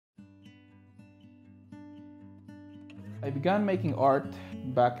I began making art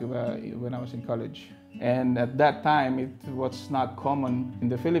back when I was in college. And at that time, it was not common in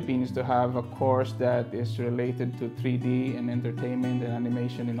the Philippines to have a course that is related to 3D and entertainment and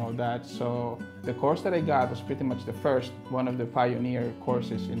animation and all that. So the course that I got was pretty much the first, one of the pioneer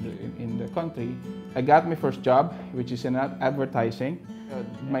courses in the country. I got my first job, which is in advertising.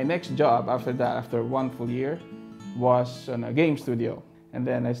 My next job after that, after 1 full year, was on a game studio. And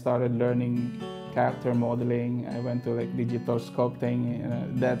then I started learning character modeling. I went to like digital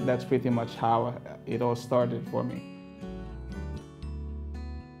sculpting. That's pretty much how it all started for me.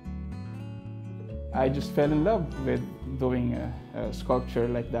 I just fell in love with doing a sculpture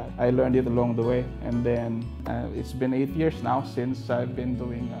like that. I learned it along the way, and then it's been 8 years now since I've been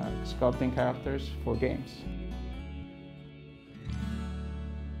doing sculpting characters for games.